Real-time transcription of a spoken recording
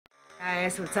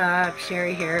guys, what's up?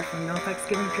 Sherry here from VORTEX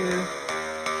Giving Crew.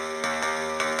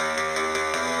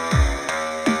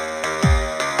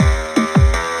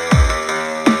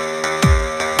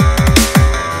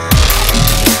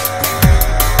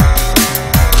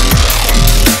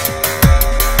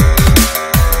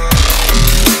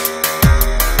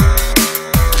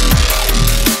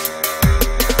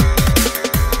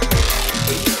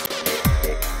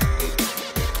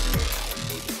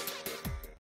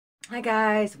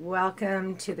 Hi guys,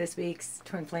 welcome to this week's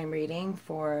Twin Flame reading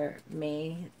for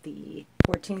May the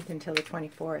 14th until the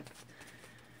 24th.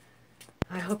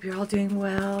 I hope you're all doing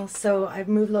well. So I've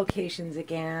moved locations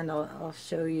again. I'll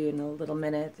show you in a little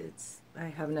minute. I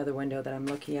have another window that I'm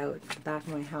looking out the back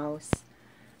of my house.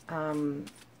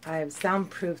 I've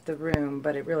soundproofed the room,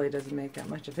 but it really doesn't make that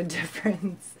much of a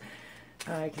difference.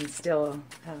 I can still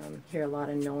hear a lot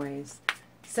of noise.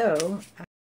 So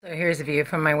here's a view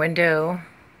from my window.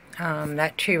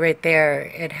 That tree right there,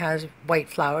 it has white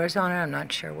flowers on it. I'm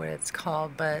not sure what it's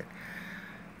called, but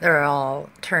they're all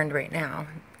turned right now.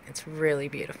 It's really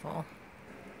beautiful.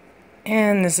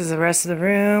 And this is the rest of the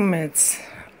room. It's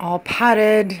all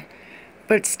padded,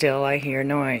 but still I hear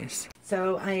noise.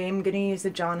 So I am going to use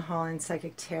the John Holland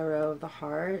Psychic Tarot of the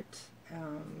Heart.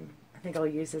 I think I'll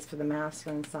use this for the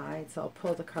masculine side, so I'll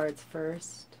pull the cards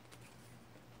first.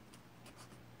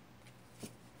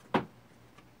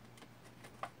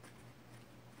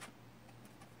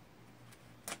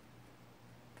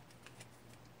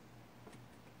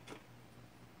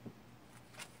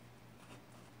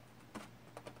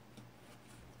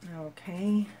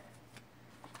 Okay,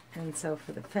 and so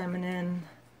for the feminine,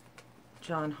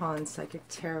 John Holland Psychic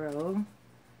Tarot.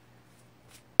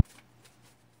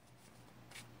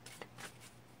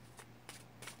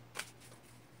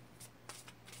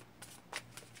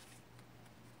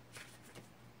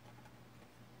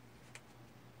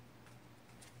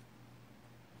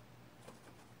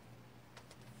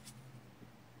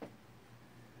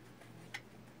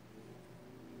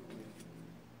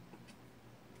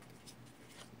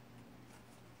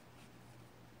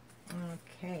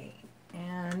 Okay,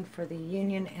 and for the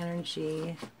union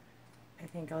energy, I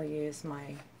think I'll use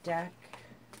my deck.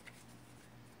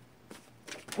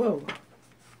 Whoa!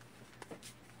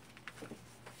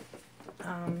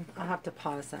 I'll have to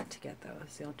pause that to get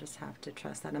those. You'll just have to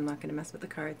trust that I'm not going to mess with the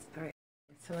cards. Alright,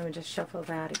 so let me just shuffle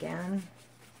that again.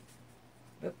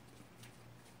 Oop.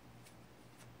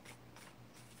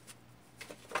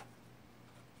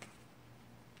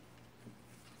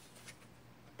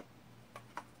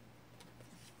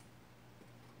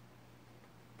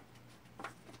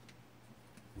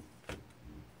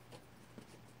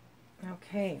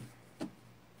 Okay,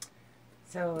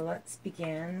 so let's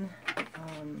begin. If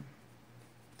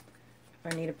I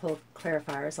need to pull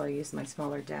clarifiers, I'll use my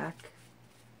smaller deck.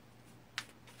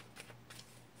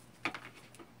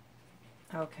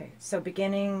 Okay, so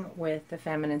beginning with the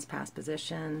feminine's past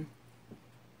position,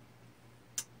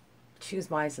 choose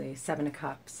wisely, 7 of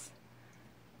Cups.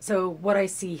 So what I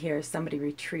see here is somebody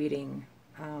retreating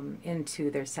into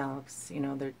their selves. You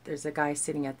know, there's a guy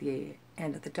sitting at the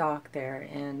end of the dock there,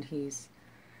 and he's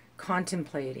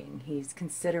contemplating, he's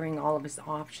considering all of his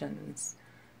options,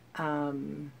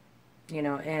 you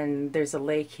know, and there's a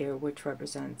lake here which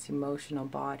represents emotional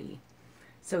body.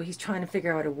 So he's trying to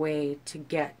figure out a way to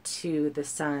get to the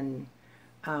sun,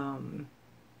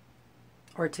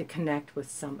 or to connect with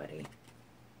somebody.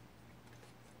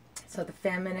 So the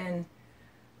feminine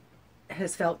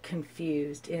has felt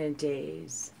confused, in a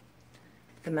daze.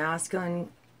 The masculine,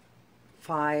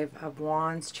 5 of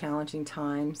Wands, challenging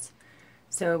times.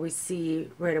 So we see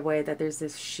right away that there's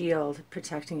this shield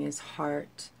protecting his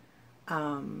heart.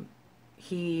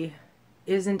 He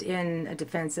isn't in a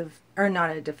defensive, or not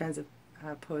a defensive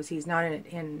pose. He's not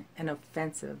in an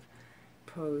offensive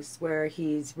pose where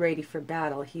he's ready for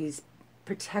battle. He's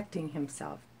protecting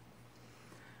himself.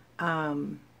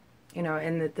 You know,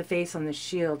 and the face on the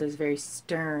shield is very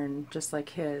stern, just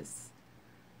like his.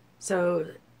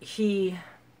 So he's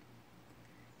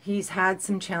had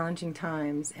some challenging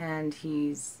times, and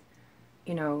he's,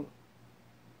 you know,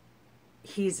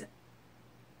 he's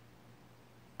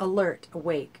alert,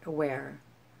 awake, aware,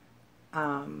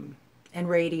 and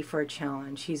ready for a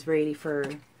challenge. He's ready for,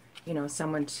 you know,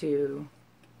 someone to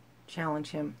challenge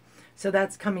him. So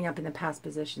that's coming up in the past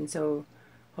position. So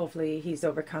hopefully he's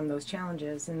overcome those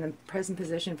challenges. In the present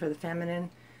position for the feminine,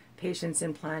 patience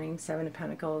and planning, 7 of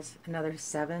Pentacles, another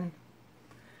 7.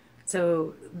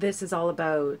 So this is all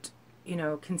about, you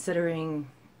know, considering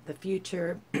the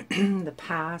future, the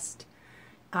past.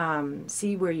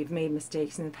 See where you've made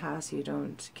mistakes in the past so you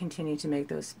don't continue to make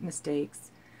those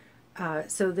mistakes.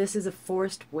 So this is a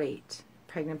forced wait.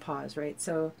 pregnant pause, right?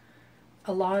 So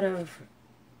a lot of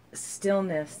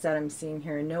stillness that I'm seeing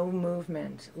here, no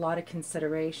movement, a lot of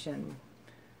consideration,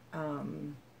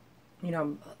 you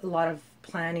know, a lot of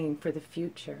planning for the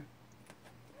future.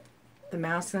 The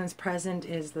masculine's present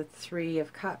is the Three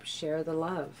of Cups, share the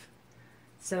love.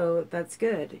 So that's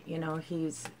good. You know,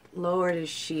 he's lowered his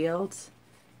shield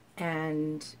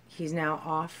and he's now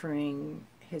offering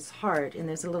his heart, and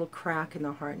there's a little crack in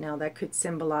the heart now that could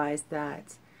symbolize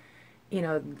that, you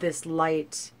know, this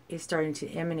light is starting to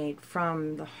emanate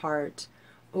from the heart,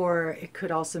 or it could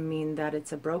also mean that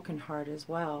it's a broken heart as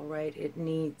well, right? It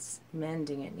needs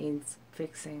mending, it needs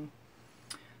fixing.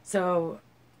 So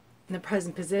in the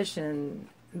present position,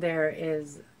 there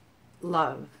is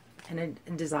love and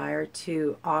a desire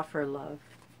to offer love.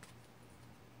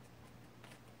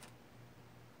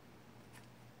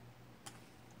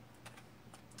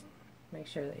 Make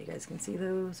sure that you guys can see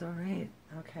those. All right.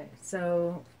 Okay.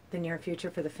 So the near future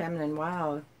for the feminine.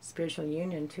 Wow. Spiritual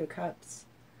union, 2 cups.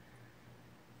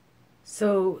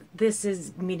 So this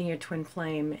is meeting your twin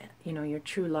flame, you know, your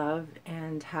true love,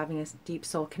 and having a deep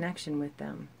soul connection with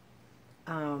them.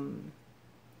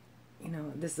 You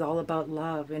know, this is all about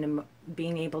love and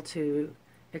being able to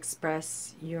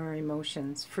express your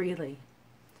emotions freely.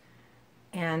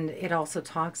 And it also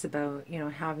talks about, you know,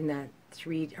 having that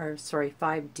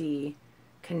 5D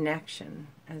connection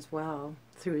as well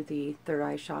through the third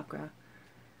eye chakra.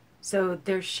 So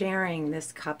they're sharing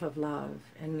this cup of love,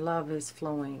 and love is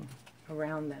flowing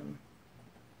around them.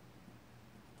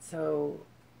 So,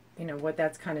 you know, what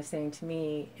that's kind of saying to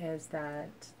me is that,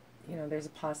 you know, there's a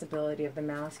possibility of the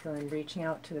masculine reaching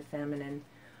out to the feminine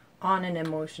on an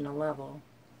emotional level,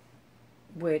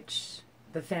 which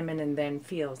the feminine then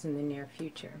feels in the near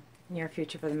future. Near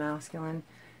future for the masculine,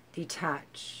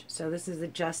 detach. So this is the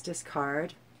Justice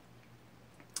card.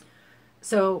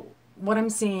 So what I'm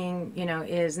seeing, you know,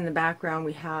 is in the background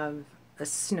we have a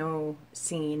snow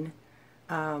scene.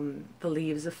 The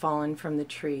leaves have fallen from the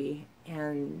tree,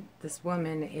 and this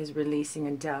woman is releasing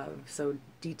a dove, so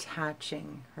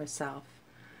detaching herself.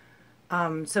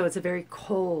 So it's a very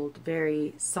cold,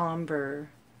 very somber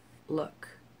look.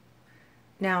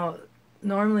 Now,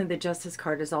 normally the Justice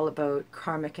card is all about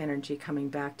karmic energy coming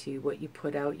back to you. What you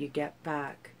put out, you get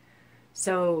back.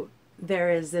 So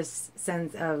there is this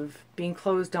sense of being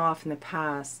closed off in the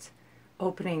past,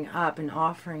 opening up and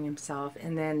offering himself,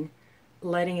 and then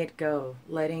letting it go,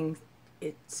 letting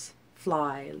it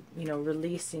fly, you know,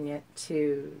 releasing it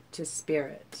to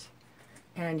spirit.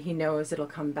 And he knows it'll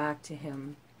come back to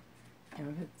him, you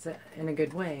know, it's in a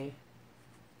good way.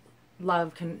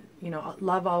 Love can, you know,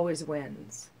 love always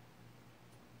wins.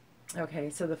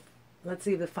 Okay, so let's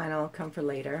leave the final outcome for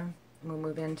later. We'll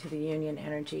move into the union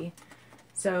energy.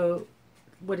 So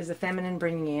what is the feminine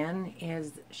bringing in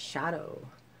is shadow.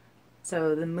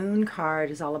 So the moon card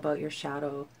is all about your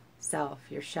shadow self,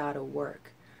 your shadow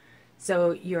work.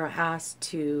 So you're asked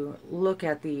to look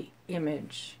at the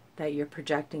image that you're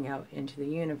projecting out into the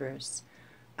universe.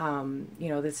 You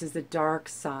know, this is the dark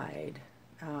side,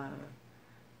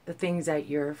 the things that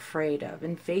you're afraid of,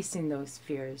 and facing those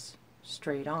fears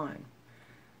straight on.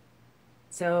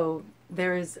 So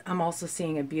I'm also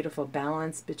seeing a beautiful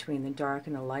balance between the dark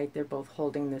and the light. They're both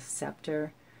holding this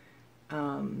scepter.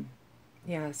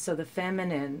 Yeah, so the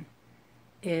feminine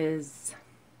is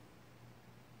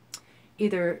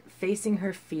either facing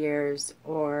her fears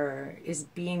or is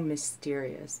being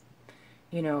mysterious,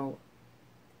 you know,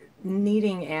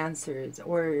 needing answers,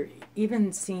 or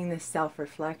even seeing the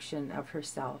self-reflection of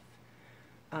herself,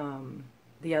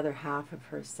 the other half of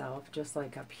herself. Just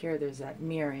like up here there's that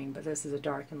mirroring, but this is a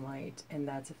dark and light, and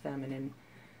that's a feminine,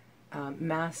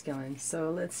 masculine.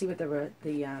 So let's see what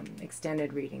the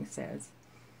extended reading says.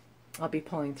 I'll be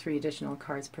pulling 3 additional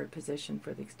cards per position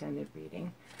for the extended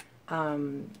reading.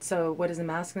 So what is the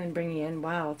masculine bringing in?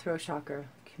 Wow, throat chakra,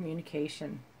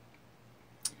 communication.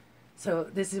 So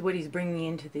this is what he's bringing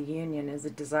into the union, is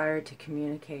a desire to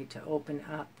communicate, to open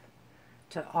up,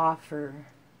 to offer,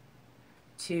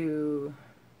 to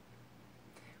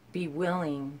be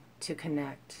willing to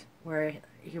connect. Where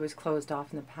he was closed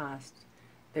off in the past,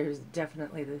 there's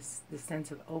definitely this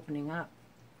sense of opening up.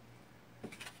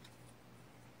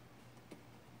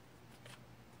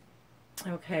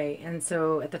 Okay, and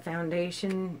so at the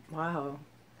foundation, wow,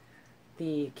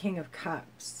 the King of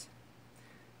Cups.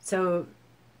 So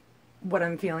what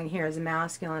I'm feeling here is a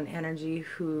masculine energy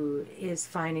who is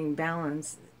finding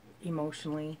balance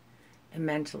emotionally and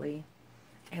mentally.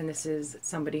 And this is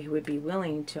somebody who would be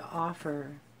willing to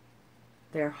offer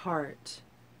their heart.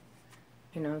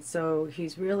 You know, so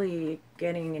he's really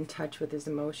getting in touch with his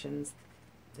emotions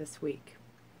this week.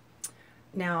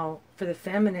 Now, for the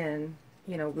feminine,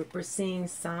 you know, we're seeing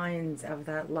signs of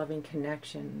that loving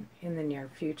connection in the near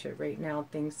future. Right now,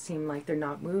 things seem like they're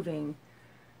not moving.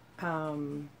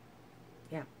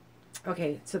 Yeah.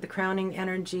 Okay, so the crowning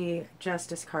energy,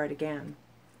 justice card again.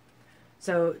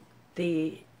 So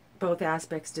the both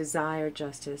aspects desire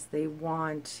justice. They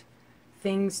want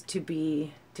things to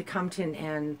come to an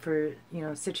end, for, you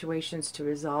know, situations to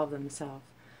resolve themselves.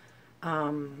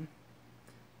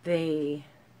 They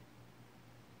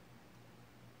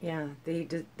Yeah,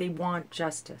 they want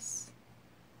justice.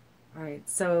 All right,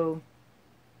 so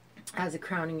as a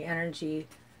crowning energy,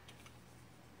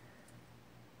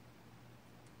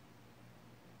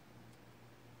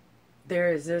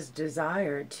 there is this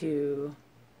desire to,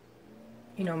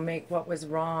 you know, make what was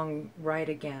wrong right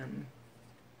again.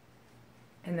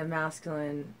 And the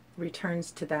masculine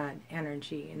returns to that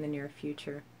energy in the near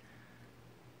future,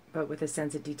 but with a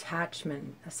sense of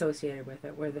detachment associated with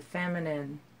it, where the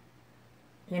feminine,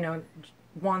 you know,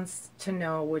 wants to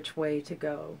know which way to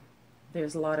go.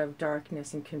 There's a lot of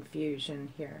darkness and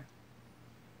confusion here.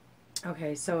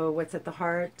 Okay, so what's at the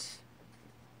heart?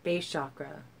 Base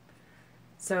chakra.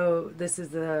 So this is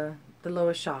the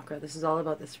lowest chakra. This is all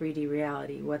about the 3D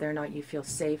reality, whether or not you feel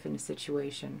safe in a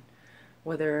situation,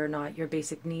 whether or not your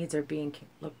basic needs are being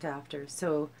looked after.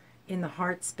 So in the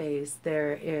heart space,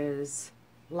 there is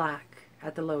lack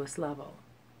at the lowest level.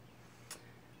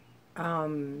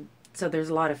 So there's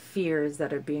a lot of fears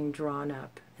that are being drawn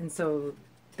up. And so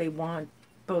they want,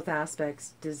 both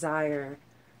aspects desire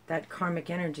that karmic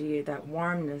energy, that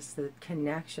warmness, the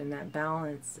connection, that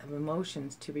balance of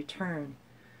emotions to return.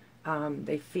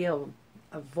 They feel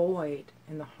a void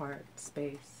in the heart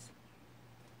space.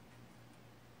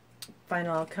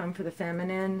 Final outcome for the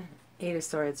feminine, 8 of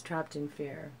Swords, trapped in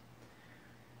fear.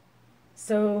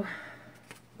 So,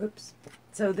 oops.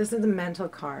 So this is a mental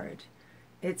card.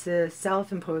 It's a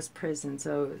self-imposed prison.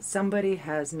 So somebody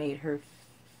has made her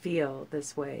feel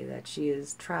this way, that she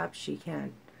is trapped, she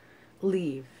can't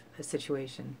leave a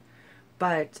situation.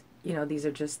 But, you know, these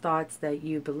are just thoughts that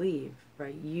you believe,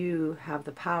 right? You have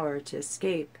the power to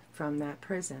escape from that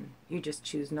prison. You just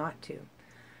choose not to.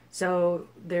 So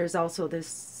there's also this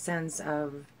sense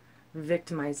of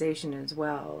victimization as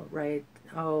well, right?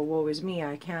 Oh, woe is me,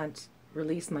 I can't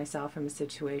release myself from a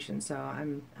situation, so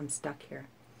I'm stuck here.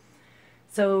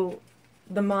 So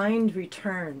the mind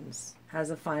returns as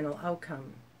a final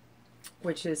outcome,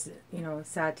 which is, you know,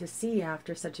 sad to see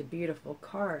after such a beautiful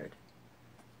card.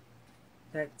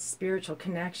 That spiritual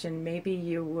connection, maybe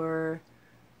you were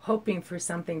hoping for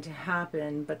something to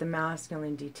happen, but the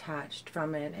masculine detached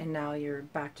from it, and now you're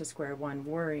back to square one,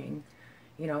 worrying,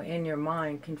 you know, in your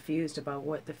mind, confused about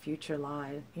what the future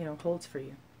holds for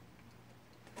you.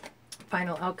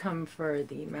 Final outcome for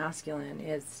the masculine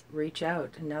is reach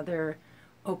out, another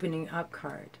opening up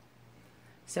card.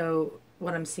 So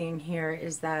what I'm seeing here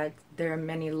is that there are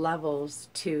many levels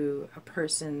to a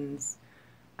person's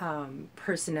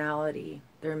personality.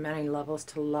 There are many levels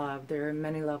to love. There are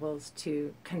many levels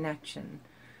to connection.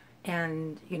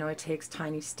 And, you know, it takes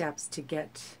tiny steps to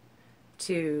get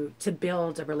to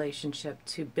build a relationship,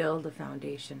 to build a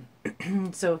foundation.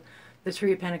 So the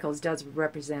Three of Pentacles does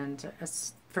represent a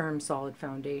firm, solid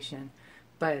foundation,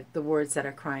 but the words that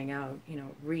are crying out, you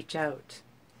know, reach out.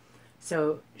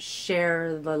 So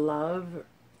share the love,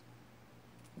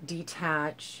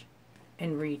 detach,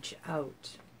 and reach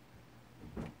out.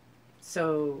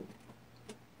 So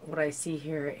what I see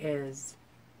here is,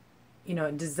 you know,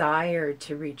 a desire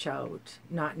to reach out,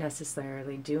 not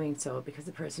necessarily doing so, because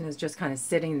the person is just kind of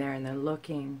sitting there and they're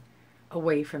looking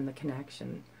away from the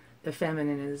connection. The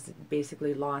feminine is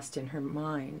basically lost in her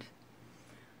mind.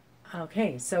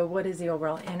 Okay, so what is the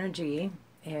overall energy?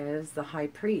 Is the High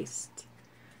Priest.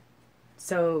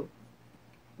 So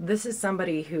this is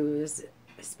somebody who's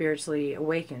spiritually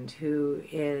awakened, who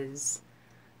is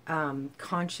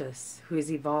conscious, who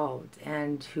is evolved,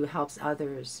 and who helps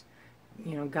others,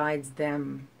 you know, guides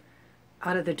them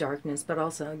out of the darkness, but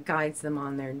also guides them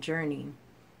on their journey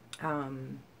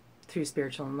through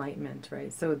spiritual enlightenment,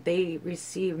 right? So they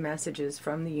receive messages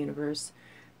from the universe,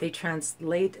 they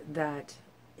translate that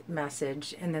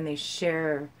message, and then they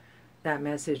share that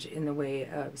message in the way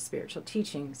of spiritual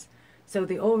teachings. So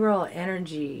the overall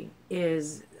energy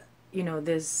is, you know,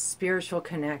 this spiritual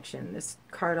connection. This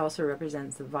card also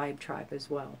represents the vibe tribe as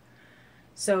well.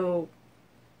 So,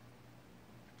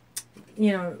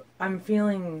 you know, I'm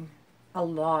feeling a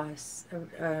loss,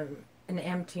 an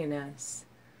emptiness,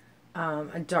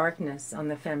 a darkness on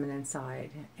the feminine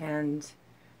side. And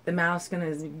the masculine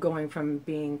is going from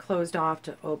being closed off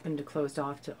to open to closed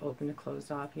off to open to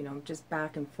closed off, you know, just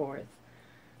back and forth.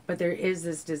 But there is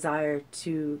this desire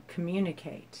to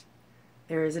communicate.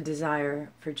 There is a desire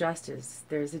for justice.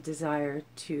 There's a desire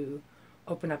to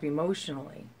open up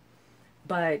emotionally.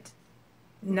 But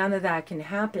none of that can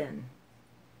happen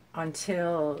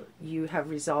until you have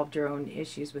resolved your own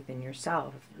issues within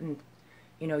yourself. And,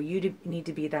 you know, you need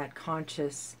to be that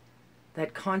consciousness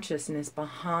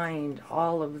behind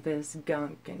all of this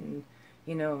gunk and,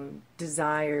 you know,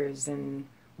 desires and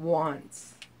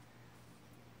wants.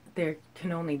 There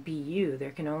can only be you.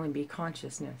 There can only be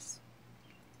consciousness.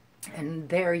 And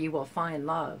there you will find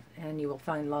love, and you will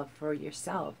find love for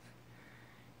yourself.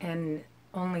 And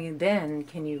only then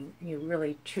can you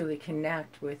really truly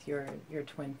connect with your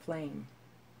twin flame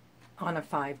on a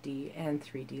 5D and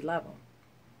 3D level.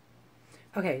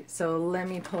 Okay, so let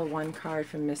me pull one card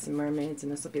from Myths and Mermaids,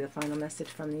 and this will be the final message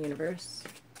from the universe.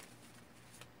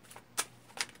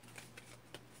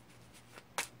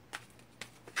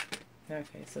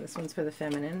 Okay, so this one's for the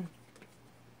feminine.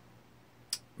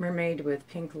 Mermaid with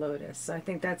pink lotus. So I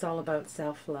think that's all about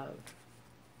self-love.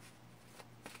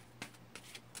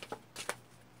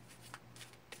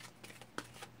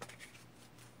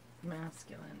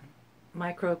 Masculine.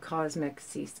 Microcosmic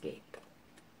seascape.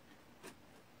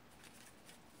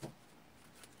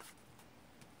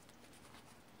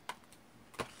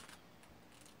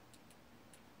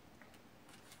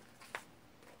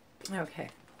 Okay.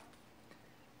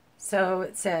 So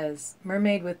it says,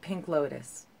 Mermaid with pink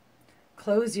lotus.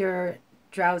 Close your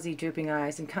drowsy, drooping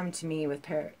eyes and come to me with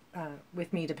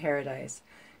me to paradise.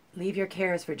 Leave your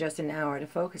cares for just an hour to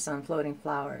focus on floating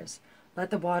flowers.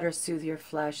 Let the water soothe your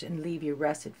flesh and leave you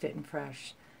rested, fit, and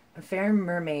fresh. A fair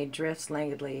mermaid drifts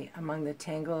languidly among the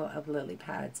tangle of lily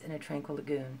pads in a tranquil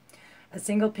lagoon. A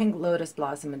single pink lotus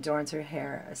blossom adorns her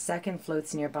hair. A second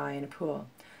floats nearby in a pool.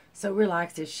 So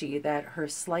relaxed is she that her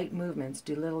slight movements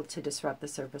do little to disrupt the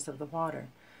surface of the water.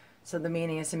 So the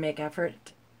meaning is to make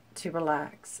effort to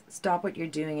relax. Stop what you're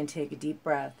doing and take a deep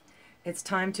breath. It's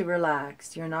time to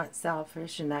relax. You're not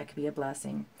selfish, and that could be a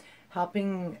blessing.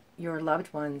 Helping your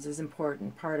loved ones is an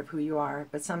important part of who you are,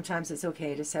 but sometimes it's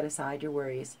okay to set aside your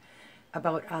worries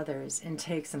about others and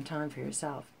take some time for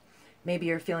yourself. Maybe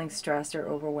you're feeling stressed or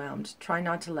overwhelmed. Try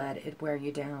not to let it wear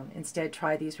you down. Instead,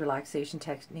 try these relaxation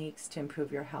techniques to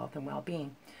improve your health and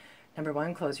well-being. Number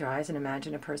 1, close your eyes and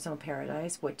imagine a personal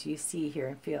paradise. What do you see, hear,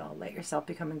 and feel? Let yourself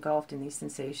become engulfed in these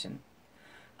sensations.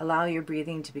 Allow your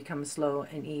breathing to become slow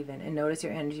and even, and notice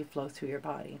your energy flow through your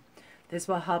body. This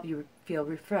will help you feel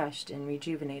refreshed and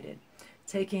rejuvenated.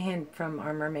 Take a hint from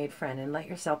our mermaid friend and let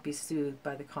yourself be soothed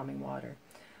by the calming water.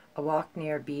 A walk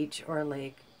near a beach or a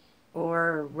lake,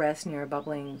 or rest near a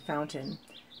bubbling fountain.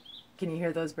 Can you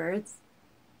hear those birds?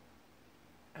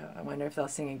 Oh, I wonder if they'll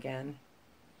sing again.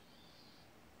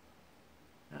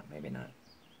 Oh, maybe not.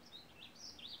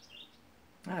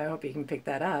 I hope you can pick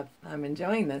that up. I'm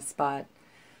enjoying this spot.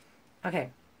 Okay.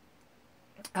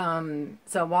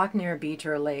 So walk near a beach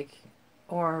or a lake,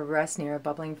 or rest near a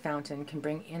bubbling fountain can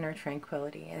bring inner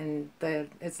tranquility. And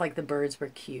it's like the birds were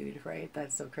cued, right?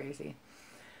 That's so crazy.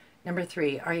 Number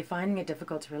 3, are you finding it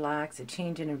difficult to relax? A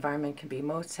change in environment can be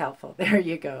most helpful. There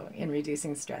you go, in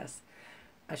reducing stress.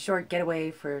 A short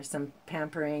getaway for some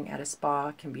pampering at a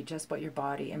spa can be just what your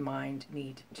body and mind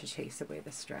need to chase away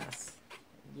the stress.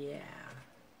 Yeah.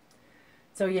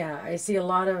 So yeah, I see a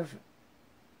lot of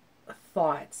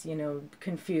thoughts, you know,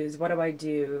 confused. What do I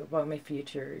do about my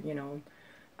future? You know,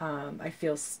 I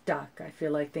feel stuck. I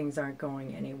feel like things aren't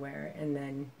going anywhere. And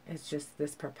then it's just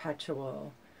this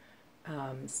perpetual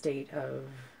state of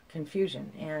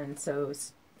confusion. And so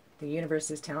the universe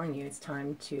is telling you it's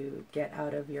time to get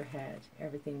out of your head.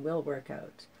 Everything will work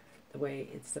out the way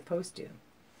it's supposed to.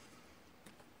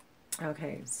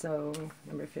 Okay, so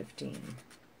number 15.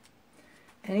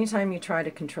 Anytime you try to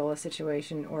control a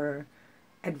situation or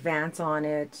advance on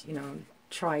it, you know,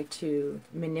 try to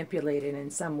manipulate it in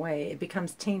some way, it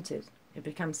becomes tainted. It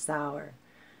becomes sour.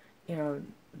 You know,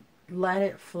 let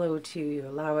it flow to you.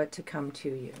 Allow it to come to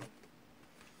you.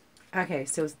 Okay,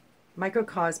 so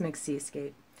microcosmic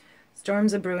seascape.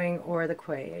 Storms are brewing o'er the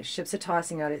quay. As ships are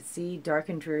tossing out at sea, dark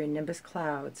and dreary nimbus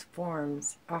clouds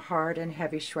forms a hard and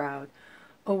heavy shroud.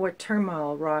 Oh, what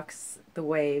turmoil rocks the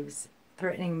waves,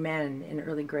 threatening men in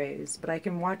early graves. But I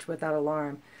can watch without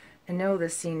alarm, and know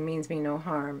this scene means me no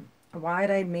harm. A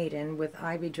wide-eyed maiden with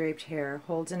ivy-draped hair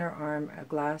holds in her arm a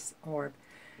glass orb,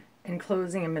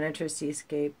 enclosing a miniature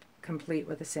seascape complete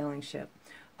with a sailing ship.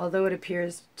 Although it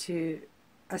appears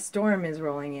a storm is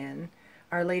rolling in,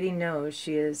 Our Lady knows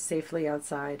she is safely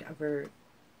outside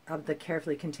of the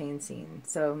carefully contained scene.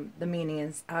 So the meaning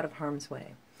is out of harm's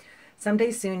way.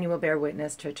 Someday soon you will bear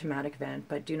witness to a traumatic event,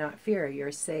 but do not fear,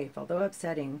 you're safe. Although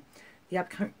upsetting, the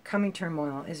upcoming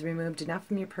turmoil is removed enough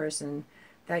from your person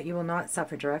that you will not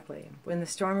suffer directly. When the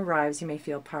storm arrives, you may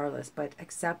feel powerless, but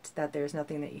accept that there is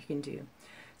nothing that you can do.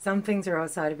 Some things are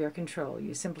outside of your control.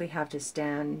 You simply have to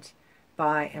stand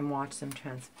by and watch them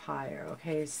transpire.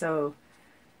 Okay, so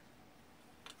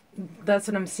that's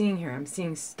what I'm seeing here. I'm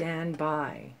seeing stand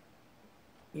by.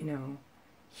 You know,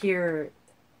 here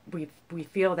we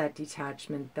feel that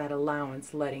detachment, that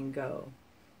allowance, letting go.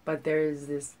 But there's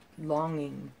this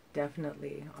longing,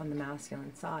 definitely, on the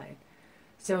masculine side.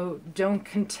 So don't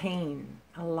contain.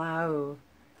 Allow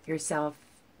yourself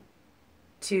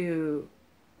to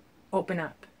open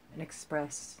up and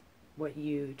express what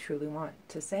you truly want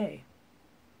to say.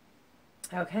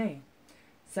 Okay,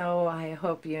 so I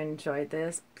hope you enjoyed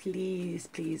this. Please,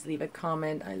 please leave a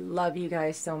comment. I love you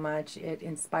guys so much. It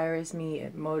inspires me.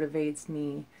 It motivates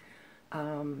me.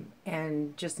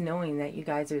 And just knowing that you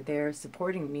guys are there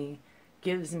supporting me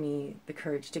gives me the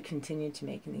courage to continue to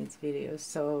making these videos.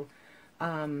 So,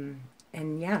 and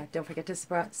yeah, don't forget to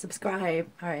subscribe.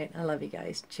 All right, I love you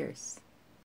guys. Cheers.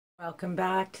 Welcome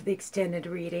back to the extended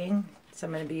reading. So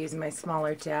I'm going to be using my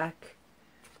smaller deck.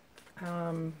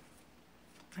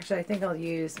 Actually, I think I'll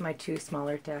use my two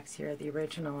smaller decks here, the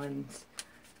original and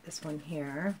this one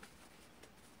here.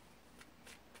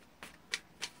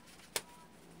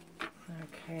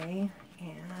 Okay,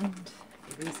 and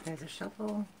give these guys a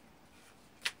shuffle.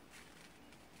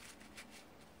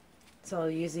 So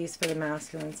I'll use these for the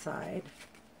masculine side.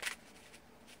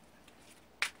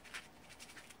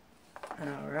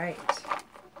 All right.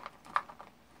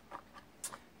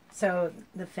 So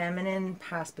the feminine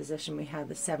past position, we have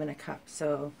the Seven of Cups.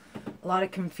 So a lot of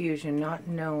confusion, not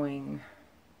knowing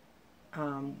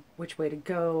which way to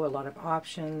go, a lot of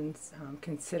options,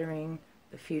 considering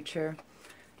the future.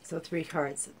 So three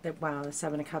cards. Wow, the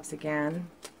Seven of Cups again,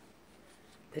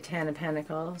 the Ten of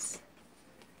Pentacles,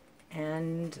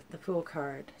 and the Fool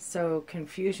card. So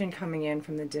confusion coming in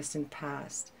from the distant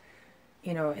past.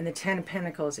 You know, and the Ten of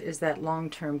Pentacles is that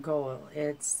long-term goal.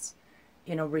 It's,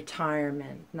 you know,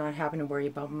 retirement, not having to worry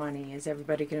about money. Is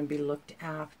everybody going to be looked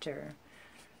after?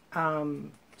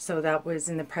 So that was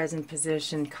in the present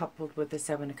position coupled with the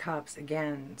Seven of Cups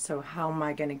again. So how am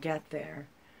I going to get there?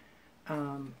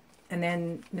 And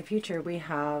then in the future, we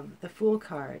have the Fool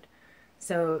card.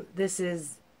 So this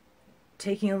is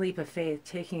taking a leap of faith,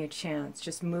 taking a chance,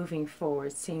 just moving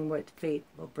forward, seeing what fate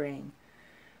will bring.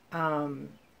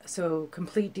 So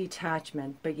complete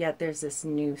detachment, but yet there's this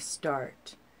new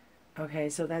start. Okay,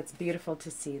 so that's beautiful to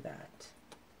see that.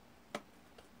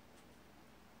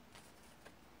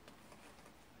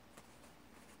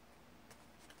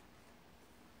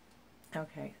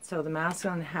 Okay, so the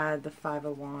masculine had the Five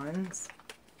of Wands.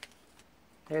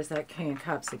 There's that King of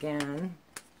Cups again.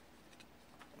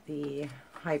 The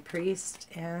High Priest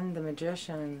and the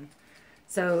Magician.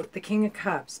 So the King of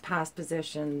Cups, past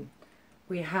position,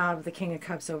 we have the King of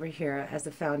Cups over here as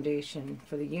the foundation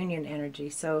for the union energy.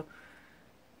 So,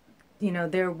 you know,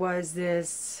 there was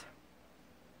this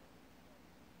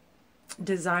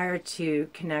desire to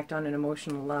connect on an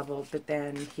emotional level, but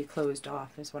then he closed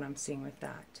off, is what I'm seeing with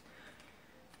that.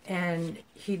 And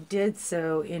he did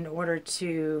so in order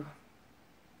to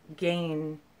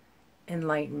gain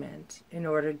enlightenment, in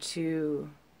order to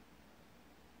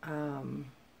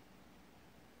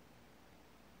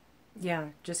yeah,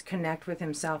 just connect with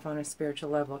himself on a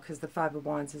spiritual level, because the Five of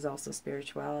Wands is also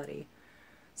spirituality.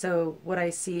 So what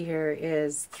I see here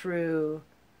is through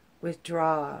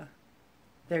withdrawal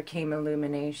there came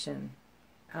illumination,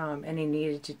 and he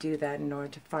needed to do that in order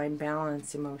to find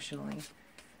balance emotionally.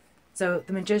 So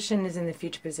the Magician is in the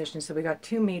future position. So we got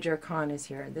two major arcanas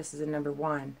here. This is a number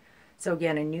one. So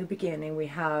again, a new beginning. We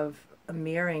have a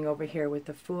mirroring over here with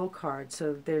the Fool card.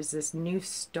 So there's this new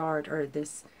start, or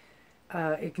this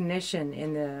ignition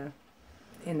in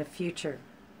the future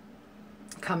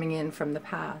coming in from the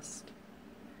past.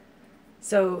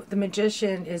 So the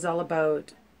Magician is all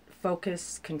about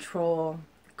focus, control,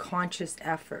 conscious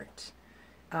effort,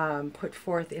 put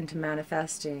forth into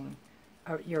manifesting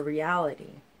your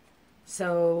reality.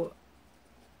 So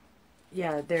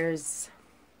yeah, there's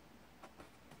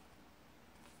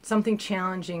something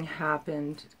challenging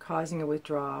happened, causing a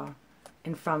withdrawal,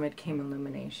 and from it came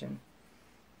illumination.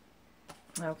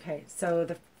 Okay, so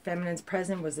the feminine's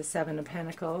present was the Seven of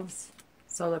Pentacles,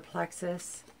 solar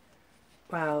plexus,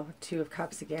 wow, Two of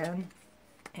Cups again,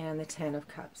 and the Ten of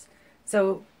Cups.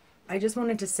 So I just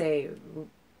wanted to say,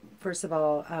 first of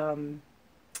all,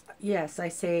 yes, I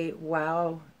say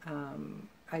wow.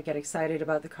 I get excited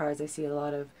about the cards. I see a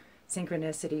lot of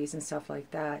synchronicities and stuff like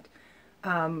that.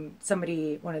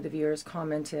 Somebody, one of the viewers,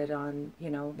 commented on, you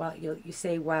know, well, you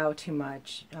say wow too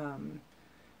much,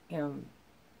 you know,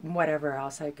 whatever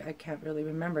else. I can't really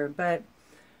remember. But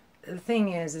the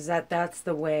thing is that that's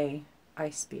the way I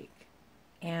speak.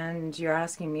 And you're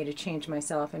asking me to change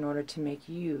myself in order to make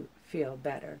you feel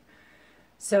better.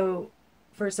 So,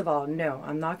 first of all, no,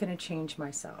 I'm not going to change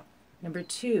myself. Number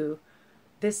two,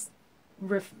 this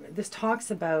this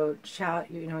talks about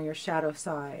your shadow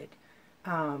side,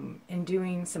 and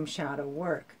doing some shadow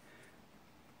work.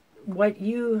 What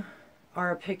you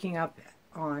are picking up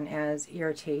on as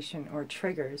irritation or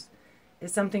triggers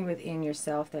is something within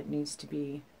yourself that needs to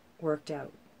be worked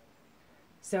out.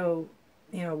 So,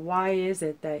 why is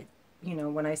it that,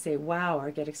 when I say wow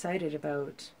or get excited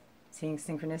about seeing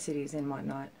synchronicities and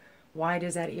whatnot, why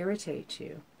does that irritate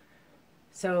you?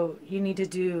 So you need to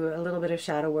do a little bit of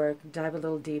shadow work, dive a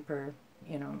little deeper.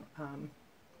 I'm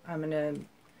going to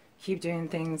keep doing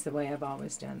things the way I've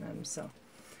always done them. So,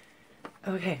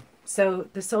 okay, so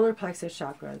the solar plexus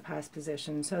chakra, the past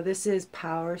position. So this is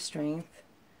power, strength,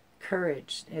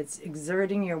 courage. It's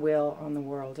exerting your will on the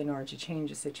world in order to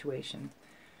change a situation.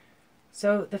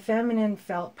 So the feminine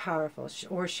felt powerful,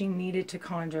 or she needed to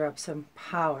conjure up some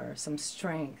power, some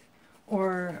strength,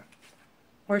 or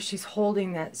she's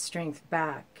holding that strength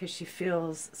back because she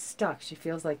feels stuck. She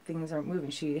feels like things aren't moving.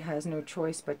 She has no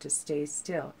choice but to stay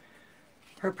still.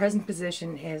 Her present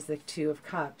position is the Two of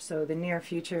Cups. So the near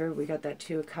future, we got that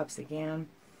Two of Cups again.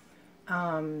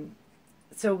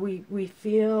 So we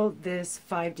feel this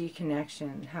 5D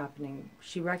connection happening.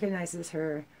 She recognizes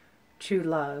her true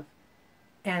love,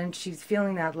 and she's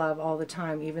feeling that love all the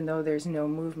time, even though there's no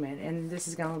movement. And this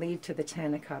is going to lead to the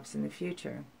Ten of Cups in the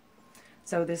future.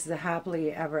 So this is a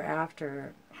happily ever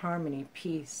after harmony,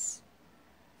 peace.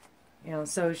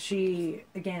 So she,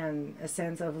 again, a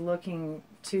sense of looking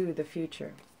to the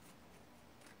future.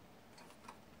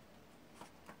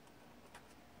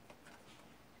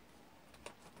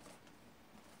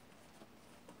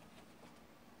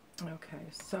 Okay,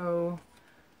 so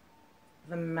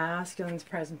the masculine's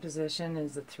present position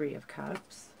is the Three of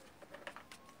Cups,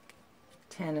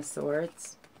 Ten of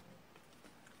Swords,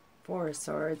 Four of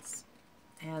Swords,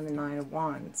 and the Nine of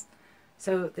Wands.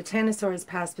 So the Ten of Swords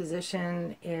past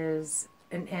position is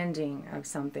an ending of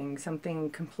something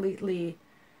completely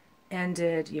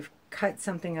ended. You've cut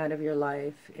something out of your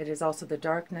life. It is also the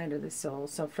dark night of the soul.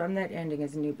 So from that ending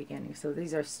is a new beginning. So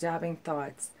these are stabbing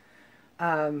thoughts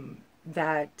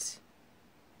that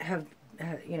have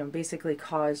basically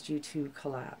caused you to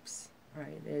collapse,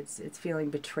 right? It's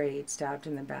feeling betrayed, stabbed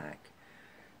in the back.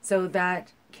 So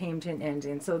that came to an end,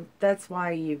 and so that's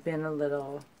why you've been a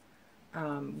little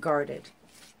guarded.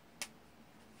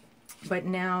 But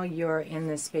now you're in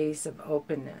the space of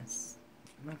openness.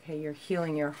 Okay, you're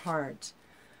healing your heart.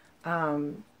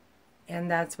 And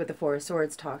that's what the Four of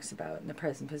Swords talks about in the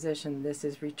present position. This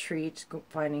is retreat,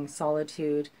 finding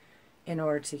solitude in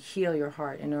order to heal your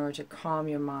heart, in order to calm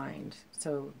your mind.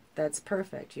 So that's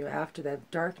perfect. After that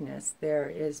darkness, there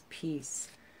is peace.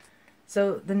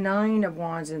 So the Nine of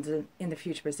Wands is in the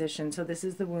future position. So this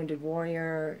is the wounded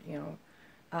warrior.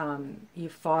 You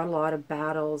fought a lot of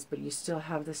battles, but you still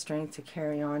have the strength to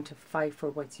carry on, to fight for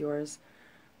what's yours.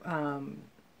 All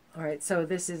right, so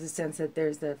this is a sense that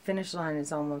there's the finish line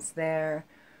is almost there.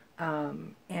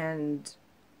 And,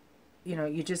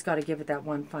 you just got to give it that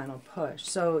one final push.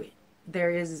 So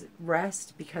there is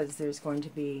rest because there's going to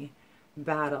be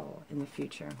battle in the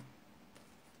future.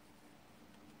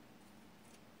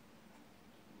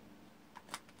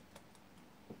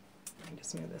 Let me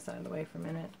just move this out of the way for a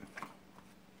minute.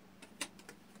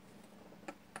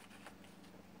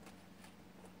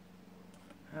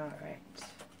 All right.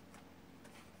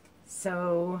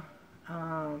 So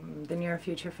the near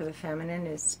future for the feminine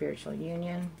is spiritual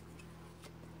union,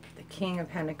 the King of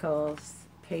Pentacles,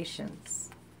 patience,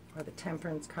 or the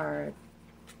Temperance card,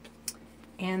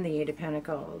 and the Eight of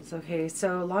Pentacles. Okay,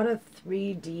 so a lot of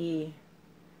 3D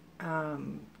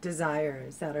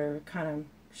desires that are kind of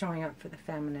showing up for the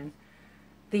feminine.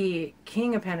 The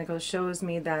King of Pentacles shows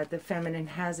me that the feminine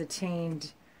has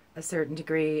attained a certain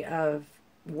degree of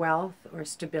wealth or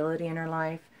stability in her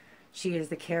life. She is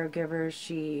the caregiver.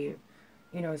 She,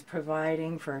 is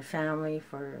providing for her family,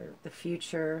 for the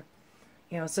future.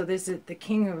 So this is the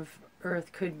King of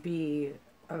Earth could be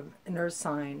an earth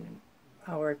sign,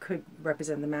 or it could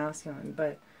represent the masculine,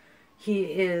 but he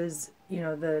is,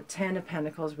 the Ten of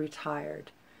Pentacles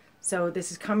retired. So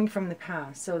this is coming from the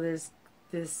past. So there's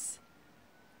this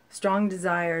strong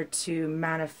desire to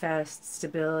manifest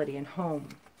stability and home.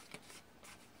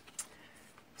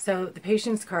 So the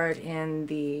Patience card in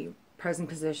the present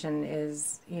position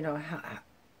is,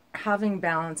 having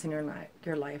balance in your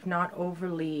life, not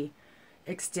overly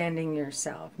extending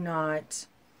yourself, not,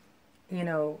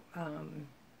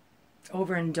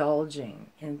 overindulging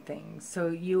in things. So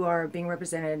you are being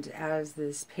represented as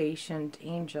this patient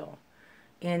angel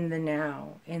in the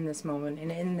now, in this moment.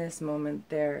 And in this moment,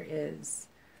 there is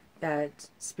that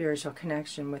spiritual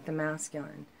connection with the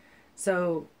masculine.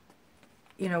 So,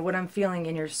 you know, what I'm feeling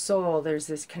in your soul, there's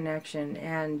this connection,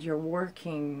 and you're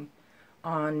working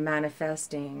on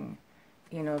manifesting,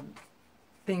 you know,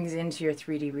 things into your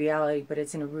 3D reality, but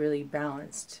it's in a really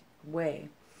balanced way.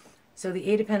 So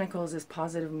the Eight of Pentacles is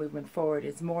positive movement forward.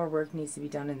 It's more work needs to be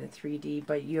done in the 3D,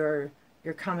 but you're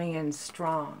coming in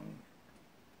strong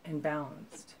and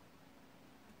balanced.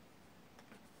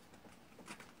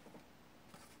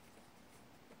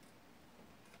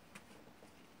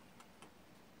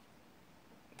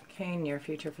 Okay, near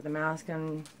future for the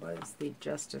masculine was the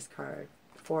Justice card.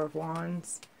 Four of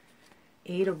Wands,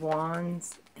 Eight of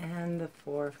Wands, and the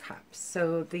Four of Cups.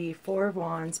 So the Four of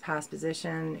Wands past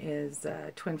position is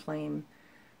twin flame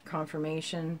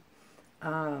confirmation.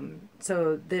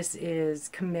 So this is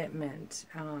commitment,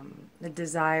 the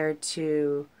desire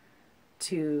to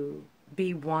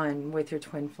be one with your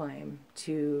twin flame,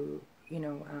 to, you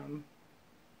know,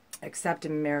 accept a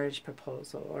marriage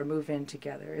proposal or move in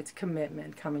together. It's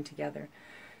commitment coming together.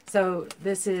 So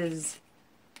this is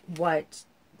what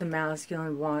the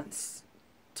masculine wants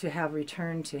to have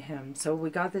returned to him. So we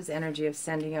got this energy of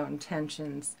sending out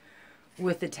intentions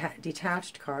with the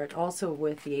detached card, also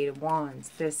with the Eight of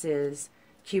Wands. This is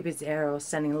Cupid's arrow,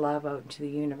 sending love out into the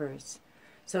universe.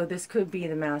 So this could be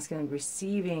the masculine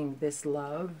receiving this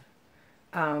love,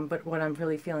 but what I'm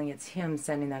really feeling, it's him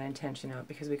sending that intention out,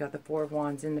 because we got the Four of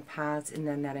Wands in the past, and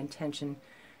then that intention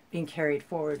being carried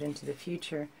forward into the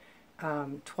future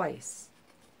twice.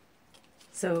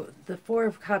 So the Four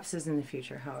of Cups is in the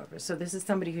future, however. So this is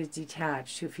somebody who's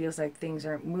detached, who feels like things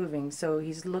aren't moving. So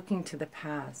he's looking to the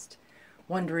past,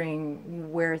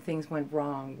 wondering where things went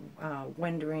wrong,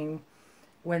 wondering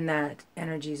when that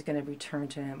energy is going to return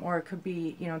to him. Or it could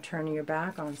be, you know, turning your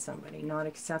back on somebody, not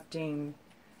accepting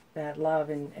that love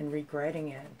and regretting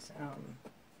it.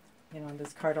 You know,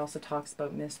 this card also talks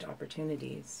about missed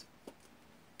opportunities.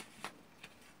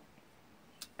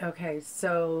 Okay,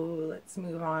 so let's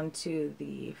move on to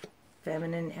the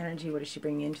feminine energy. What does she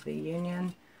bring into the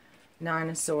union?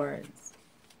 Nine of Swords.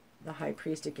 The High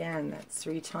Priest again, that's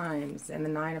 3 times. And the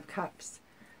Nine of Cups.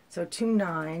 So 2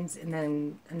 nines, and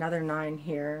then another 9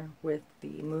 here with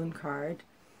the Moon card.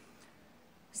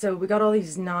 So we got all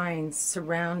these 9s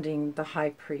surrounding the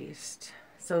High Priest.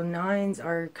 So 9s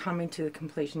are coming to the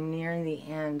completion, nearing the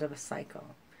end of a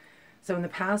cycle. So in the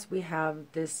past we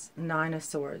have this 9 of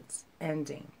Swords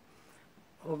ending.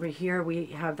 Over here we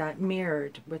have that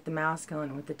mirrored with the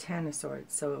masculine, with the 10 of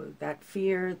Swords. So that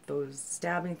fear, those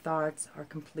stabbing thoughts are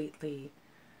completely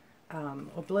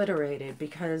obliterated,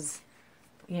 because,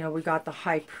 you know, we got the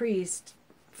High Priest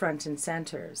front and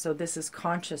center. So this is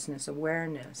consciousness,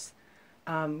 awareness,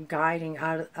 guiding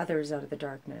others out of the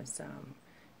darkness,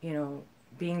 you know,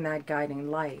 being that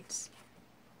guiding light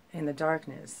in the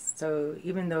darkness. So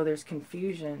even though there's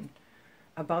confusion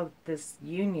about this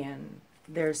union,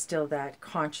 there's still that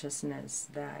consciousness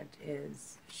that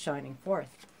is shining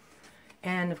forth.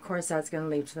 And of course that's going to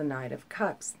lead to the Nine of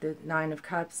Cups. The Nine of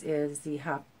Cups is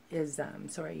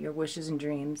your wishes and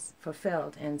dreams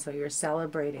fulfilled, and so you're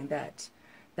celebrating that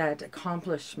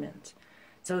accomplishment.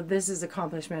 So this is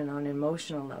accomplishment on an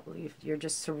emotional level. You're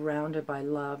just surrounded by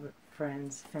love,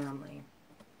 friends, family.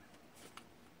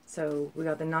 So we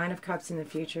got the Nine of Cups in the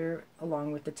future,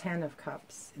 along with the 10 of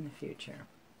Cups in the future.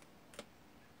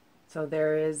 So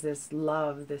there is this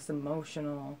love, this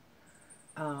emotional,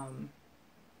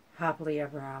 happily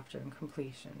ever after and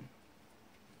completion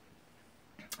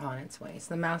on its way.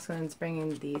 So the masculine is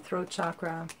bringing the throat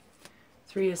chakra,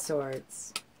 3 of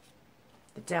Swords,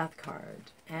 the Death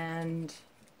card, and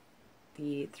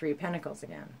the 3 of Pentacles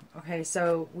again. Okay,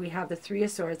 so we have the 3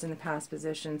 of Swords in the past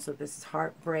position, so this is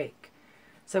heartbreak.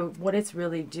 So what it's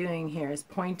really doing here is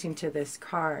pointing to this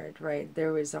card, right?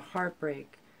 There was a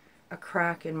heartbreak, a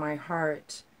crack in my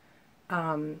heart.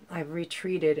 I've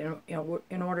retreated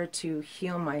in order to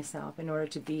heal myself, in order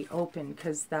to be open,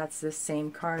 because that's the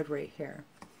same card right here.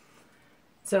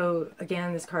 So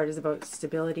again, this card is about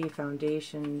stability,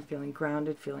 foundation, feeling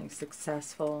grounded, feeling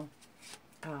successful,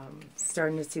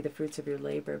 starting to see the fruits of your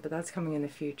labor, but that's coming in the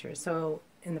future. So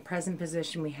in the present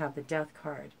position, we have the Death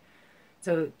card.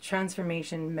 So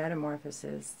transformation,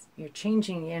 metamorphosis, you're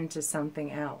changing into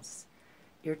something else.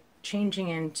 You're changing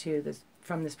into this,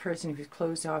 from this person who's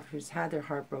closed off, who's had their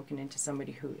heart broken, into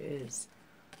somebody who is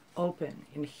open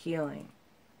and healing.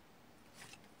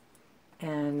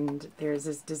 And there's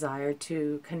this desire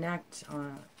to connect,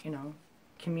 you know,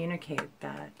 communicate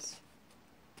that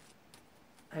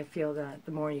I feel that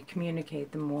the more you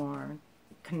communicate, the more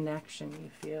connection you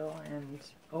feel and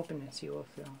openness you will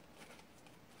feel.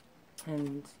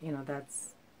 And, you know,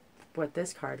 that's what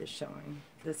this card is showing.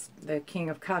 The King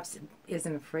of Cups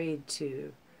isn't afraid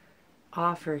to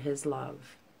offer his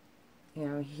love. You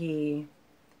know, he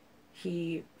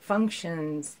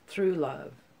functions through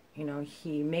love. You know,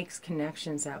 he makes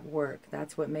connections at work.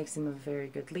 That's what makes him a very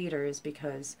good leader, is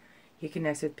because he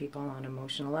connects with people on an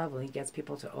emotional level. He gets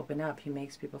people to open up. He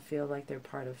makes people feel like they're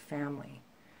part of family.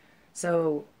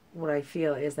 So what I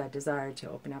feel is that desire to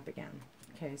open up again.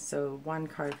 Okay, so one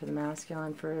card for the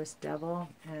masculine first, Devil,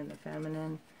 and the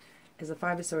feminine is the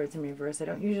Five of Swords in reverse. I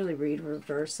don't usually read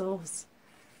reversals,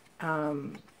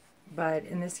 but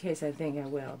in this case I think I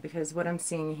will, because what I'm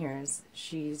seeing here is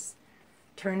she's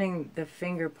turning the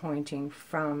finger pointing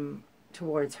from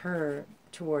towards her,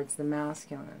 towards the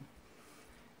masculine.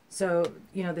 So,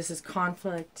 you know, this is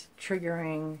conflict,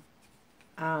 triggering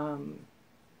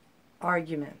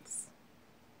arguments.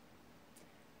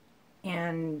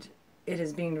 And it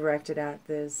is being directed at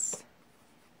this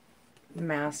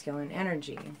masculine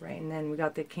energy, right? And then we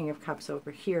got the King of Cups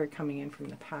over here coming in from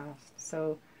the past.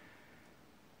 So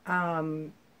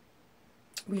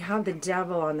we have the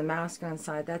Devil on the masculine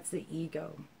side. That's the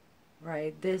ego,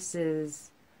 right? This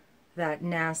is that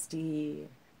nasty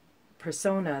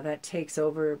persona that takes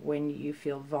over when you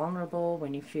feel vulnerable,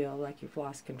 when you feel like you've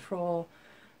lost control.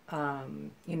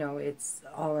 You know, it's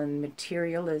all in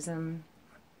materialism,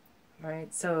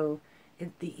 right? So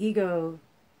the ego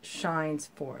shines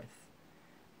forth.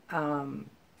 And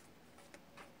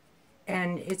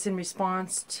it's in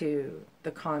response to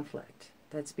the conflict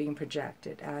that's being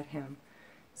projected at him.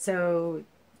 So,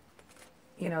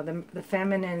 you know, the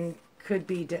feminine could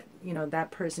be, you know, that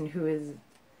person who is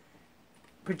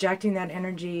projecting that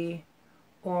energy,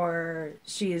 or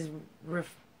she is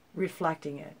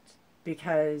reflecting it,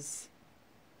 because,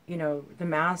 you know, the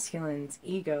masculine's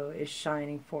ego is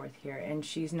shining forth here, and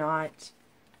she's not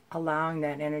allowing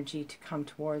that energy to come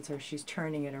towards her. She's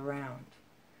turning it around.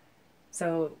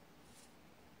 So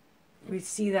we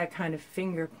see that kind of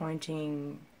finger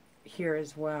pointing here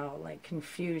as well, like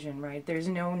confusion, right? There's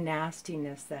no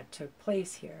nastiness that took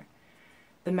place here.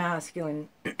 The masculine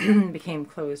became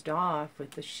closed off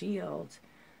with the shield,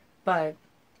 but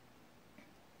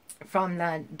from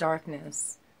that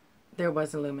darkness there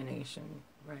was illumination,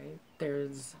 right?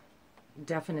 There's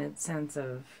definite sense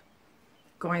of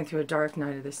going through a dark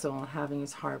night of the soul, having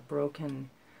his heart broken,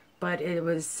 but it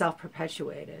was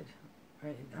self-perpetuated,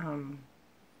 right?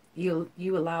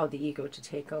 You allow the ego to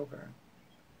take over,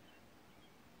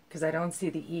 because I don't see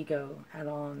the ego at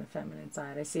all on the feminine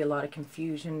side. I see a lot of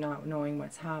confusion, not knowing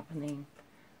what's happening,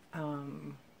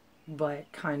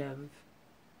 but kind of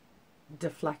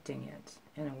deflecting it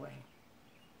in a way.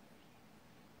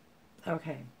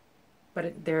 Okay,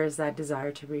 but there is that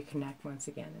desire to reconnect once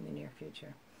again in the near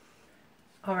future.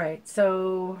 All right,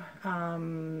 so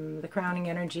the crowning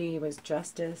energy was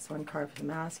Justice, one card for the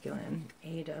masculine,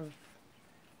 Eight of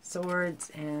Swords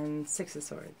and Six of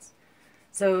Swords.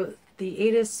 So the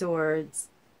Eight of Swords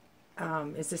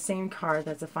is the same card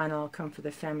that's the final outcome for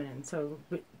the feminine. So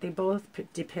they both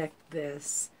depict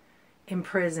this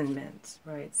imprisonment,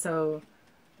 right? So,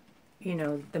 you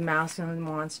know, the masculine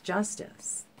wants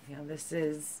justice. You know, this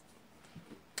is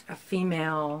a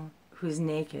female who's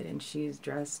naked and she's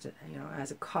dressed, you know,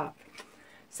 as a cop.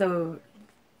 So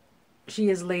she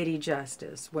is Lady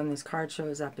Justice. When this card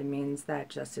shows up, it means that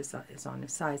justice is on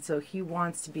his side. So he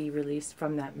wants to be released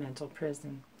from that mental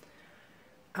prison.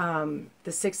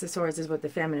 The Six of Swords is what the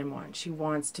feminine wants. She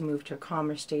wants to move to a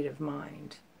calmer state of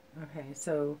mind. Okay,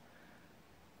 so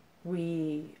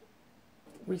we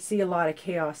see a lot of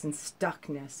chaos and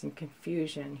stuckness and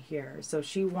confusion here. So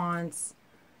she wants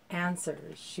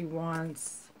answers. She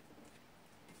wants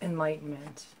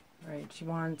enlightenment, right? She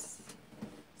wants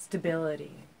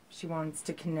stability. She wants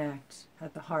to connect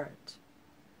at the heart.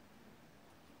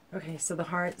 Okay, so the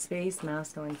heart space,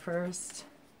 masculine first,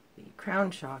 the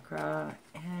crown chakra,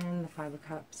 and the Five of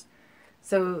Cups.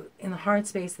 So in the heart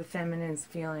space, the feminine is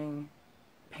feeling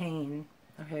pain.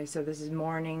 Okay, so this is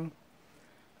mourning,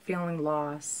 feeling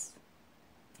loss,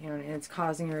 you know, and it's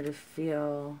causing her to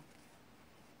feel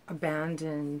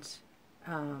abandoned,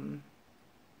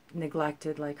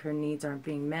 neglected, like her needs aren't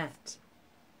being met.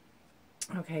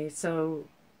 Okay, so,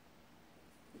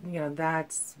 you know,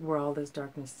 that's where all this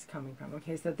darkness is coming from.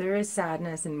 Okay, so there is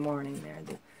sadness and mourning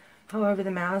there. However,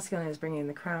 the masculine is bringing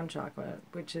the crown chakra,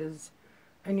 which is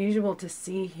unusual to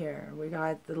see here. We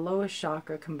got the lowest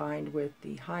chakra combined with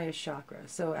the highest chakra.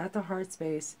 So at the heart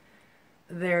space,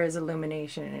 there is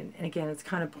illumination. And again, it's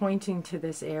kind of pointing to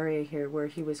this area here where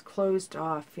he was closed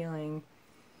off, feeling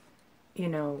you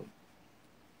know,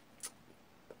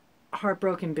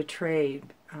 heartbroken, betrayed,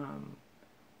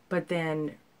 but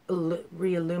then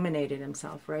re-illuminated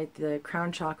himself, right? The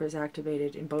crown chakra is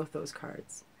activated in both those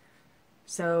cards.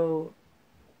 So,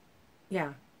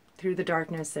 yeah, through the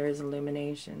darkness there is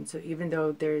illumination. So even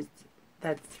though there's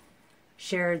that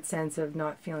shared sense of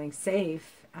not feeling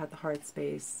safe at the heart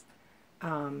space,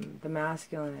 the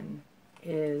masculine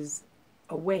is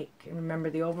awake. And remember,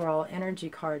 the overall energy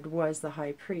card was the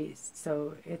High Priest.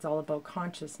 So it's all about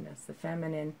consciousness. The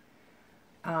feminine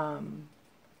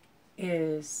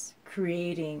is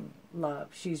creating love.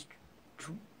 She's,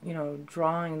 you know,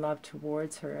 drawing love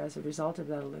towards her as a result of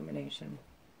that illumination.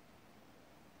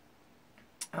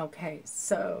 Okay,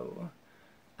 so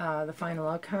the final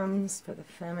outcomes for the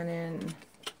feminine,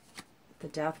 the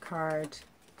Death card,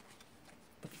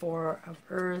 the Four of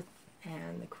Earth,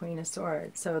 and the Queen of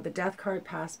Swords. So the Death card,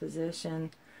 past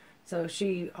position. So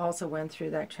she also went through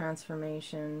that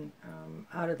transformation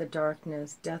out of the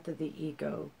darkness, death of the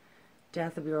ego,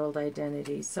 death of your old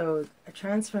identity. So a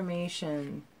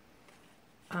transformation,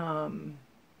 you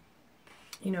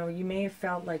know, you may have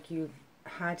felt like you've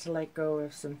had to let go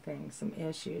of some things, some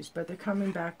issues, but they're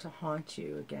coming back to haunt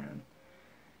you again.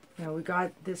 You know, we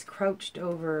got this crouched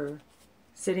over,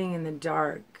 sitting in the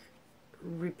dark,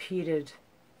 repeated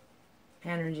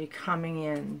energy coming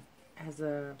in as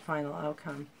a final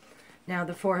outcome. Now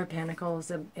the Four of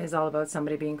Pentacles is all about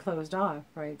somebody being closed off,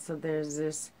 right? So there's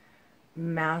this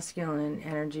masculine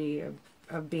energy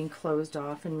of being closed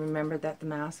off, and remember that the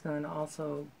masculine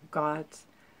also got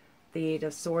the Eight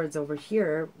of Swords over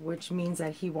here, which means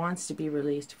that he wants to be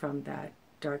released from that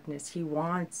darkness. He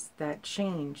wants that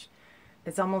change.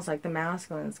 It's almost like the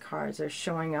masculine's cards are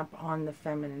showing up on the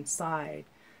feminine side.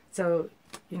 So,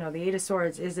 you know, the Eight of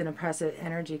Swords is an oppressive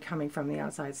energy coming from the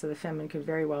outside, so the feminine could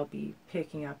very well be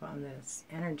picking up on this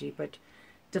energy, but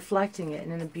deflecting it,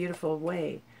 and in a beautiful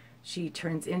way, she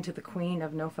turns into the Queen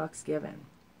of No Fucks Given,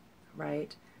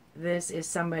 right? This is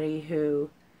somebody who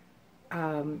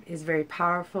is very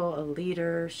powerful, a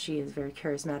leader. She is very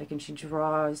charismatic, and she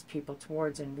draws people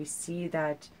towards her. And we see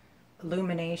that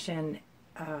illumination,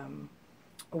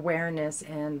 awareness,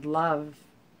 and love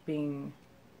being,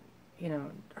 you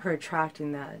know, her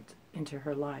attracting that into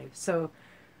her life. So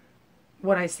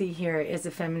what I see here is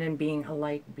the feminine being a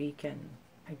light beacon.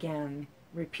 Again,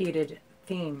 repeated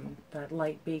theme, that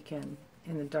light beacon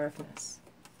in the darkness.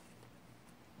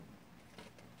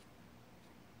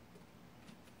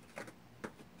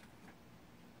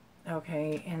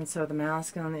 Okay, and so the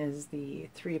masculine is the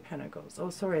Three of Pentacles. Oh,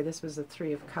 sorry, this was the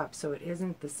Three of Cups, so it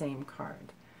isn't the same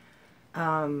card.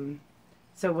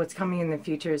 So what's coming in the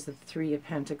future is the Three of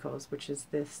Pentacles, which is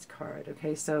this card.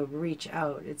 Okay, so reach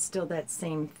out. It's still that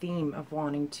same theme of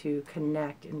wanting to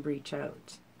connect and reach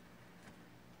out.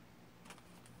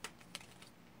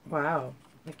 Wow.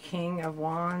 The King of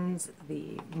Wands,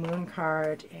 the Moon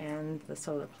card, and the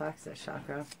solar plexus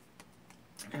chakra.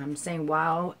 And I'm saying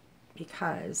wow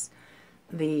because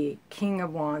the King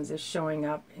of Wands is showing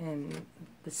up in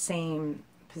the same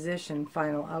position,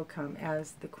 final outcome,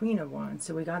 as the Queen of Wands.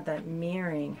 So we got that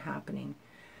mirroring happening.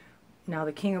 Now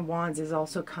the King of Wands is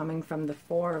also coming from the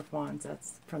Four of Wands.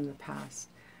 That's from the past.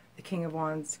 The King of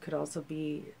Wands could also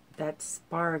be that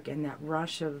spark and that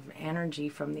rush of energy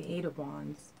from the Eight of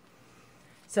Wands.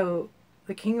 So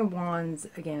the King of Wands,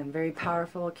 again, very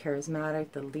powerful,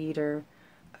 charismatic, the leader,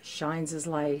 shines his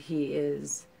light.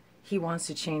 He wants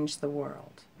to change the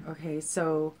world. Okay,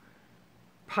 so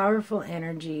powerful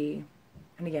energy,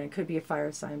 and again, it could be a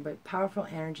fire sign, but powerful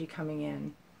energy coming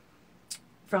in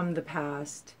from the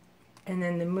past. And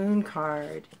then the Moon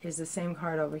card is the same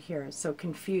card over here. So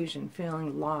confusion,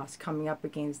 feeling lost, coming up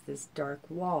against this dark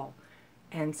wall.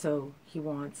 And so he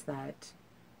wants that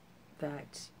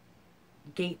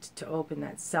gate to open,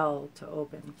 that cell to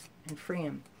open and free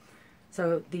him.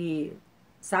 So the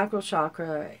Sacral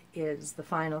chakra is the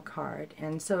final card,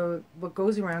 and so what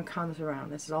goes around comes around.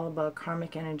 This is all about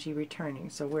karmic energy returning.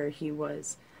 So where he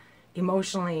was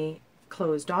emotionally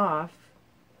closed off,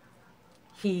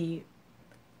 he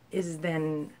is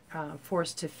then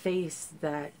forced to face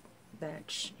that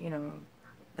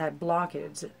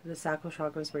blockage. The sacral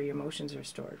chakra is where your emotions are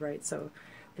stored, right? So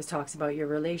this talks about your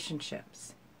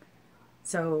relationships.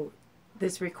 So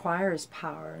this requires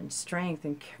power and strength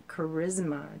and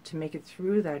charisma to make it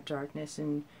through that darkness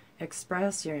and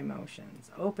express your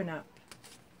emotions. Open up.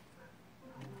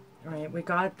 All right, we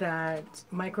got that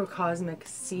microcosmic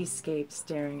seascape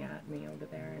staring at me over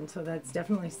there. And so that's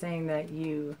definitely saying that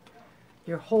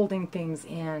you're holding things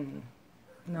in,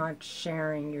 not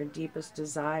sharing your deepest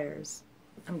desires.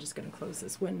 I'm just going to close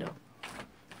this window.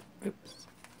 Oops.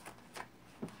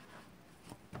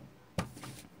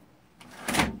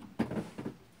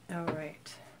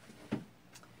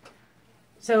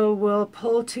 So we'll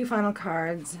pull 2 final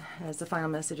cards as the final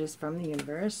messages from the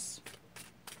universe.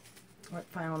 What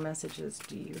final messages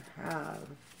do you have?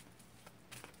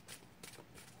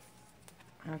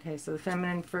 Okay, so the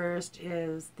feminine first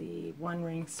is the One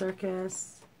Ring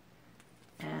Circus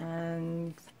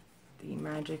and the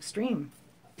Magic Stream.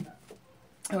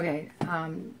 Okay,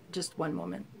 just one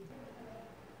moment.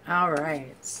 All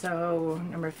right, so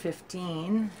number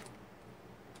 15.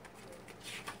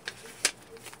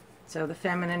 So the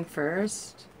feminine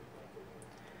first.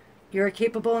 You are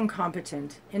capable and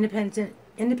competent.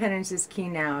 Independence is key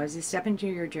now as you step into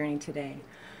your journey today.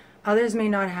 Others may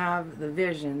not have the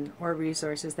vision or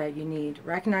resources that you need.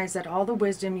 Recognize that all the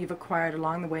wisdom you've acquired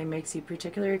along the way makes you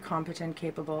particularly competent,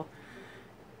 capable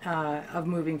of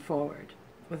moving forward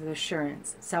with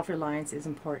assurance. Self-reliance is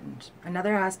important.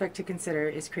 Another aspect to consider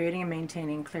is creating and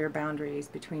maintaining clear boundaries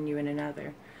between you and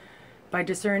another. By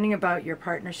discerning about your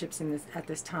partnerships at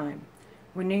this time,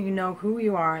 when you know who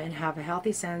you are and have a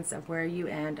healthy sense of where you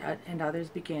end and others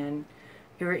begin,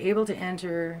 you're able to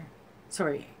enter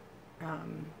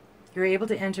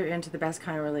into the best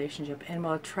kind of relationship and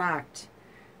will attract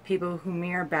people who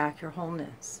mirror back your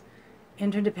wholeness.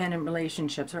 Interdependent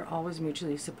relationships are always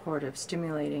mutually supportive,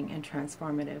 stimulating, and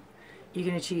transformative. You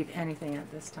can achieve anything at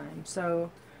this time.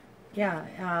 So,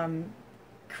 yeah,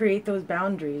 create those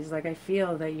boundaries. Like, I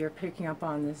feel that you're picking up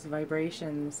on this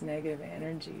vibration, this negative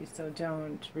energy, so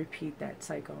don't repeat that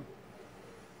cycle.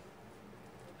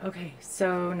 Okay,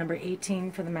 so number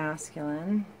 18 for the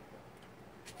masculine.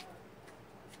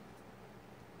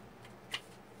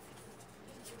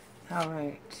 All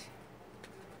right.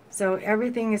 So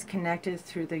everything is connected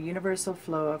through the universal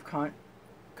flow of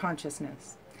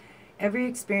consciousness. Every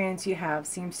experience you have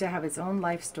seems to have its own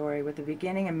life story with a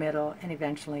beginning, a middle, and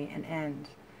eventually an end.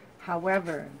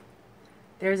 However,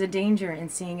 there is a danger in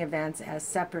seeing events as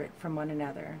separate from one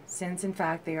another, since in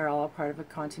fact they are all part of a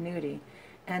continuity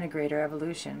and a greater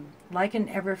evolution. Like an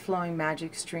ever-flowing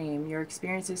magic stream, your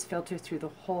experiences filter through the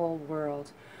whole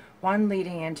world, one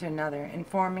leading into another,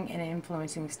 informing and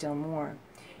influencing still more.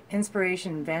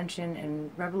 Inspiration, invention,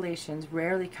 and revelations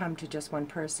rarely come to just one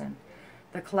person.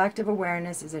 The collective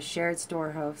awareness is a shared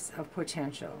storehouse of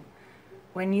potential.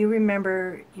 When you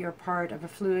remember you're part of a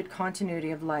fluid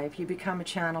continuity of life, you become a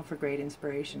channel for great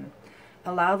inspiration.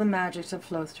 Allow the magic to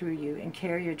flow through you and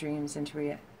carry your dreams into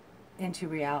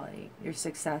reality. Your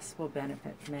success will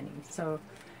benefit many. So,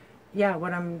 yeah,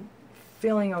 what I'm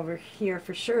feeling over here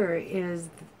for sure is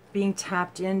being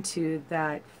tapped into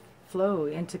that flow,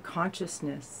 into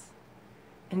consciousness,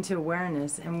 into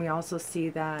awareness. And we also see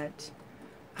that,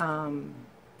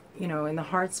 you know, in the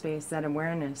heart space, that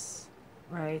awareness,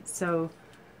 right? So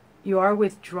you are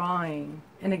withdrawing,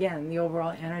 and again, the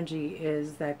overall energy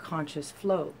is that conscious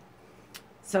flow.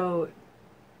 So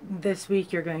this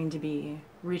week you're going to be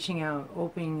reaching out,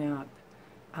 opening up,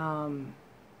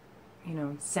 you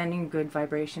know, sending good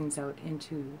vibrations out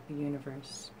into the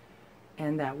universe,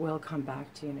 and that will come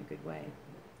back to you in a good way.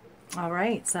 All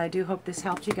right, so I do hope this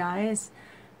helped you guys.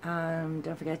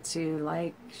 Don't forget to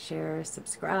like, share,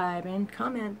 subscribe, and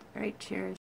comment. All right, cheers.